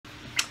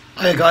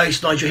Hi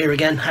guys, Nigel here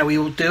again. How are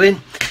you all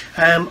doing?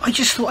 I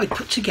just thought I'd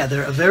put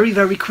together a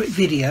very quick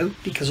video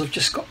because I've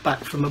just got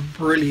back from a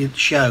brilliant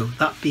show,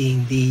 that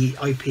being the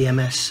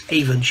IPMS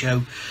Avon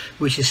show,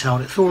 which is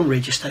held at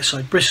Thornridge just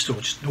outside Bristol,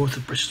 just north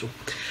of Bristol.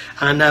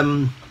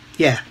 And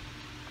yeah,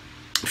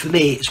 for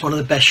me it's one of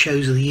the best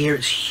shows of the year.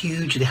 It's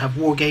huge. They have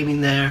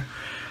wargaming there,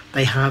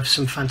 they have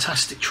some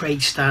fantastic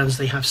trade stands,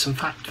 they have some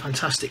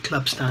fantastic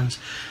club stands,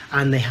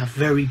 and they have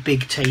very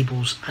big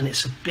tables, and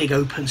it's a big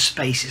open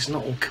space. It's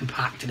not all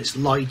compact and it's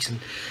light, and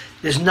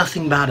there's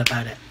nothing bad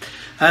about it.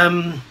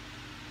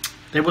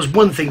 There was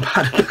one thing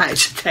bad about it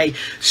today: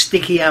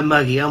 sticky and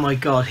muggy. Oh my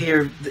god,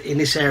 here in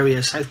this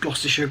area, South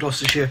Gloucestershire,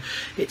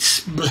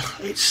 it's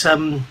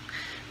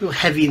real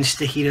heavy and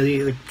sticky, you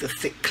know, the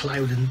thick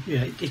cloud, and you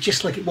know, it's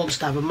just like it wants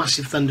to have a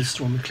massive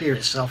thunderstorm and clear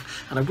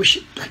itself, and I wish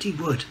it bloody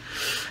would.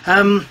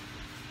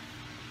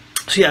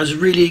 So yeah, it was a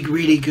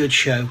really good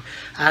show,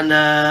 and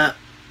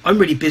I'm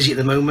really busy at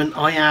the moment.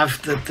 I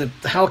have the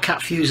Hellcat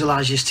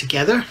fuselages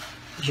together,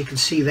 as you can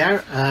see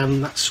there.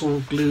 That's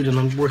all glued and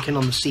I'm working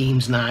on the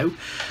seams now.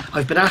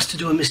 I've been asked to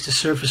do a Mr.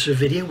 Surfacer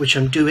video, which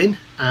I'm doing,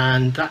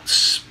 and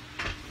that's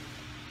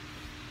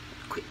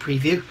a quick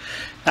preview.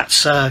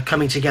 That's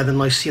coming together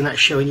nicely, and that's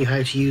showing you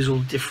how to use all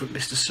the different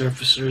Mr.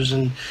 Surfacers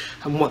and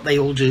what they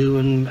all do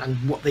and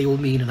what they all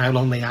mean and how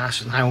long they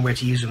last and how and where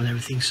to use them and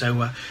everything.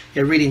 So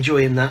yeah, really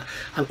enjoying that.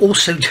 I'm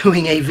also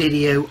doing a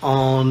video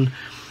on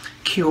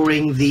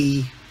curing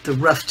the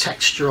rough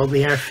texture on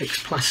the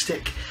Airfix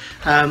plastic.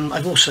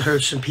 I've also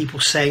heard some people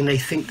saying they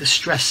think the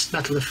stress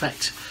metal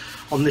effect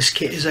on this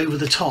kit is over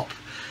the top.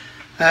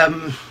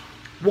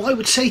 What I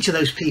would say to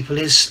those people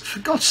is, for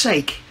God's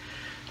sake,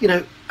 you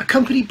know, a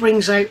company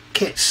brings out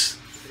kits.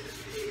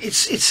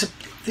 This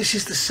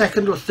is the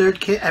second or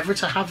third kit ever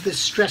to have this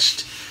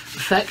stressed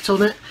effect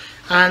on it,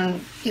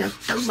 and you know,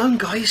 don't moan,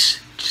 guys.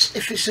 Just,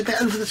 if it's a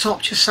bit over the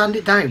top, just sand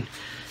it down.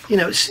 You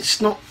know,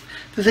 it's not.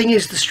 The thing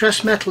is, the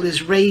stress metal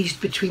is raised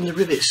between the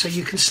rivets, so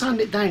you can sand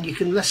it down, you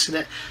can lessen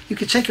it, you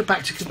can take it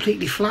back to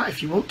completely flat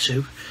if you want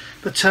to.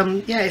 But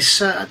yeah,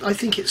 I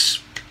think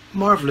it's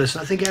marvellous,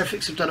 and I think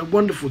Airfix have done a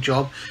wonderful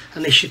job,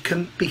 and they should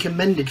be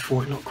commended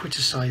for it, not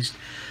criticised.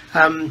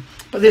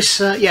 But this,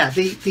 yeah,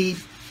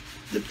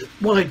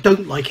 what I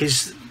don't like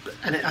is,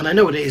 and I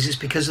know what it is,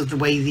 because of the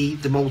way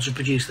the moulds are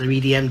produced. They're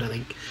EDM'd, I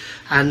think,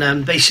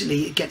 and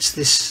basically it gets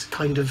this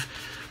kind of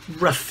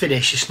rough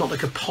finish. It's not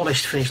like a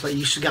polished finish like you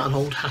used to get on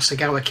old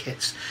Hasegawa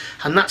kits,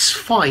 and that's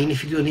fine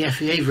if you're doing the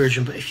FEA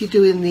version, but if you're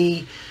doing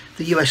the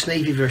US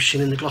Navy version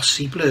in the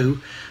glossy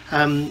blue,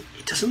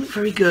 it doesn't look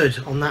very good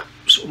on that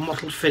sort of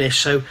mottled finish.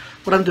 So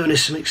what I'm doing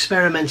is some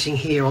experimenting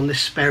here on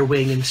this spare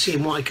wing and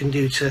seeing what I can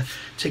do to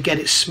get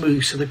it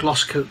smooth so the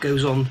gloss coat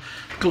goes on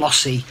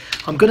glossy.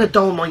 I'm going to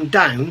dull mine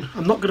down.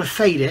 I'm not going to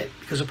fade it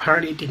because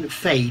apparently it didn't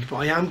fade, but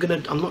I'm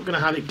not going to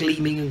have it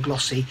gleaming and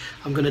glossy.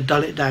 I'm going to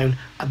dull it down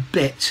a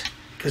bit,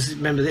 because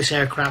remember, this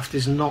aircraft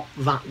is not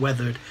that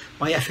weathered.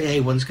 My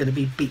FAA one's going to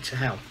be beat to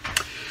hell.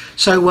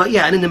 So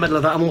yeah, and in the middle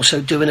of that I'm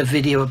also doing a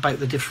video about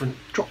the different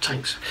drop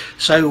tanks.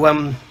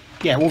 So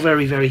yeah, all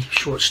very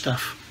short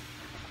stuff.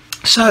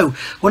 So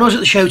when I was at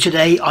the show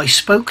today, I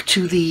spoke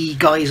to the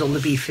guys on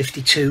the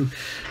B-52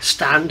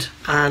 stand,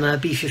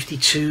 and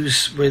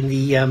B-52s were in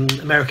the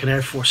American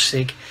Air Force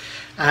SIG,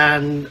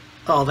 and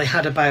they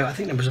had about, I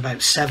think there was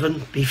about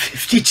 7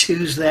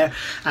 B-52s there,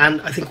 and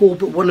I think all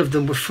but one of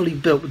them were fully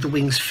built with the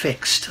wings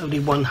fixed. Only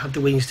one had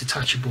the wings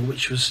detachable,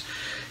 which was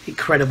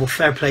incredible.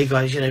 Fair play,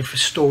 guys, you know, for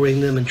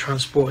storing them and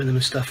transporting them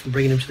and stuff and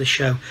bringing them to the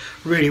show.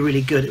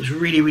 Really good. It was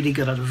really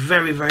good. I had a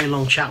very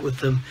long chat with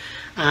them,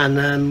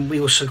 and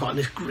we also got in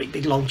this great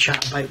big long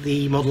chat about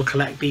the Model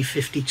Collect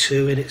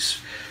B-52 and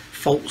its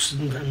faults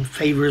and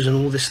favours and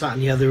all this, that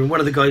and the other. And one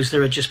of the guys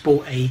there had just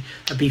bought a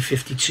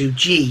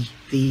B-52G,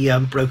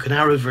 the Broken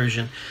Arrow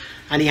version,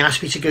 and he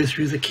asked me to go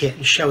through the kit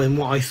and show him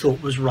what I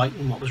thought was right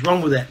and what was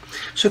wrong with it.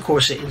 So of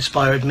course it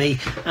inspired me,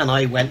 and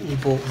I went and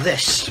bought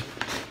this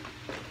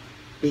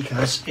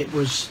because it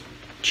was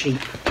cheap.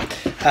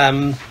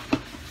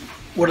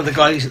 One of the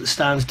guys at the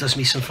stands does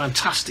me some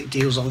fantastic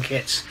deals on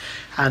kits,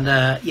 and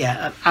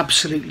yeah,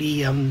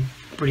 absolutely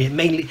brilliant.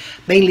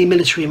 Mainly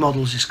military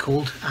models is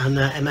called, and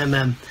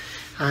MMM,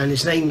 and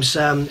his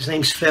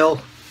name's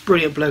Phil.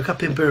 Brilliant bloke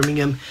up in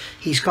Birmingham.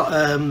 He's got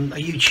a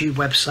YouTube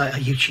website,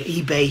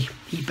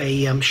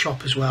 eBay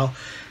shop as well,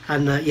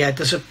 and yeah,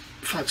 does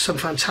some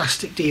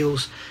fantastic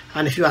deals.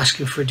 And if you ask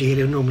him for a deal,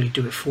 he'll normally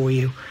do it for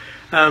you.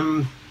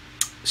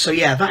 So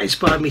yeah, that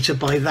inspired me to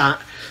buy that.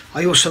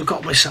 I also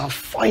got myself,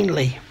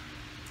 finally,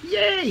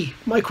 yay,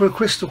 Micro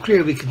Crystal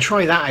Clear. We can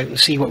try that out and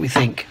see what we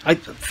think.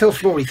 Phil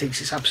Flory thinks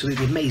it's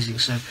absolutely amazing,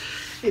 so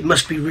it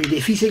must be really,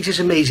 if he thinks it's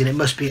amazing, it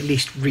must be at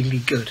least really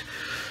good.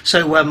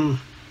 So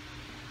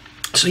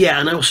so yeah,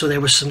 and also there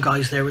were some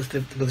guys there with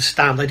the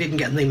stand. I didn't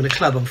get the name of the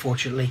club,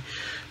 unfortunately,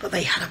 but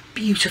they had a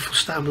beautiful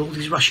stand with all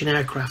these Russian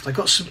aircraft. I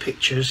got some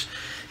pictures.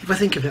 If I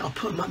think of it, I'll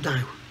put them up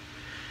now.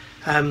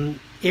 I'm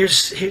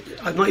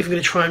not even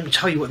going to try and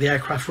tell you what the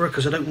aircraft were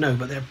because I don't know,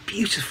 but they're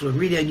beautiful and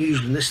really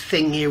unusual. And this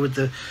thing here with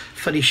the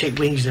funny shaped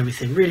wings and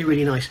everything,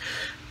 really nice.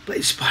 but it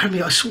inspired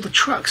me. I saw the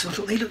trucks and I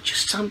thought they look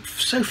just so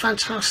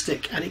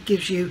fantastic, and it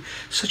gives you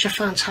such a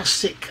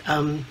fantastic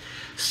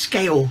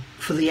scale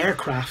for the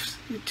aircraft.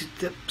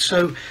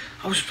 So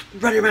I was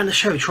running around the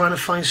show trying to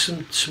find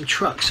some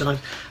trucks, and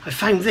I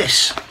found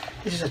this.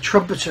 This is a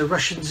Trumpeter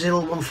Russian ZIL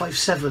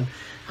 157,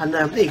 and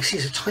you can see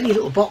it's a tiny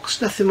little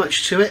box, nothing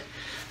much to it,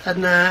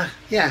 and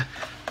yeah,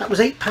 that was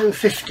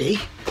 £8.50,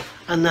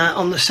 and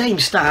on the same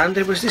stand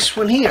there was this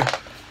one here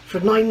for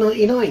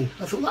 £9.99.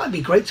 I thought that'd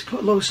be great to put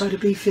alongside a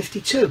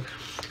B-52.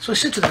 So I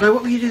said to the guy,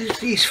 what will you do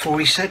these for?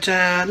 He said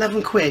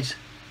 11 quid.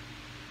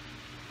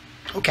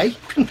 Okay,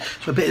 so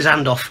I bit his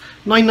hand off.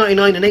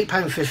 £9.99 and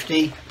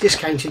 £8.50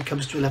 discounted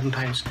comes to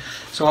 £11.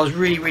 So I was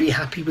really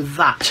happy with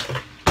that.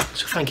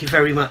 So thank you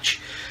very much.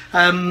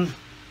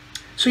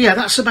 So yeah,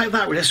 that's about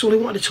that really. That's all I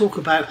wanted to talk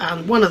about.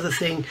 And one other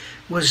thing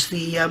was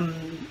the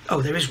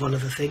oh, there is one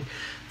other thing.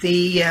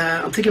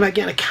 I'm thinking about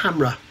getting a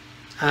camera.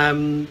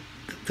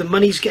 The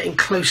money's getting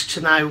close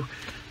to now,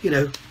 you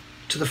know,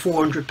 to the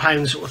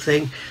 £400 sort of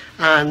thing,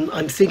 and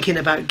I'm thinking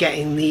about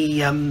getting the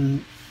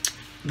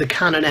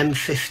Canon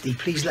M50.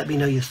 Please let me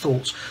know your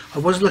thoughts. I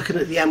was looking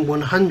at the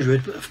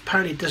M100, but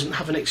apparently it doesn't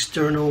have an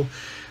external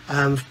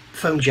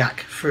phone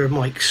jack for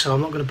mics, so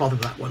I'm not going to bother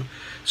with that one.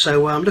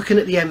 So I'm looking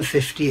at the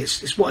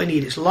M50. It's what I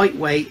need. It's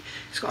lightweight,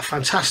 it's got a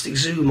fantastic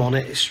zoom on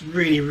it, it's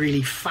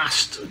really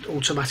fast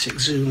automatic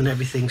zoom and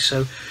everything,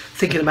 so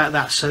thinking about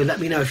that. So let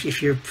me know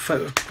if you're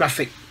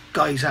photographic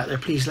guys out there,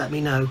 please let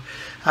me know.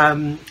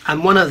 And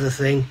one other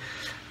thing,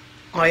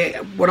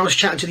 when I was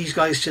chatting to these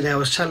guys today, I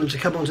was telling them to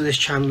come onto this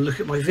channel and look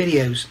at my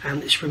videos,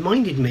 and it's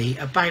reminded me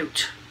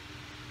about,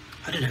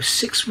 I don't know,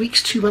 6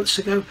 weeks, 2 months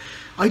ago,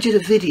 I did a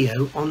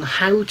video on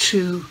how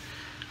to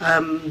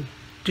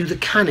do the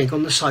canning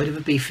on the side of a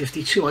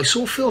B-52. I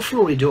saw Phil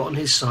Flory do it on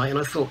his site, and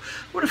I thought,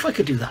 what if I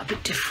could do that a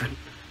bit different?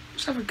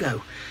 Let's have a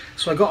go.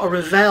 So I got a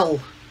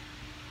Revell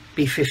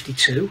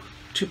B-52,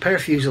 2 pair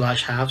of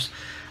fuselage halves,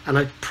 and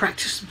I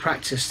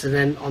practiced, and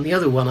then on the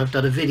other one I've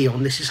done a video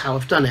on this is how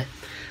I've done it.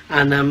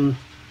 And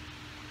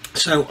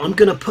so I'm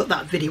going to put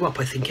that video up,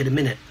 I think, in a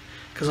minute,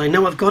 because I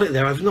know I've got it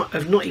there. I've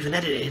not even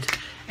edited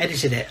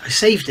it. I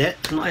saved it,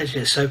 I'm not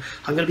edited it, so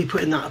I'm going to be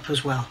putting that up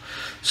as well.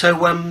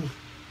 So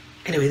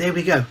anyway, there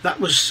we go. That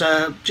was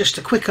just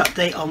a quick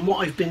update on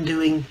what I've been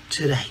doing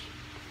today.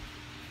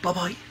 Bye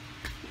bye.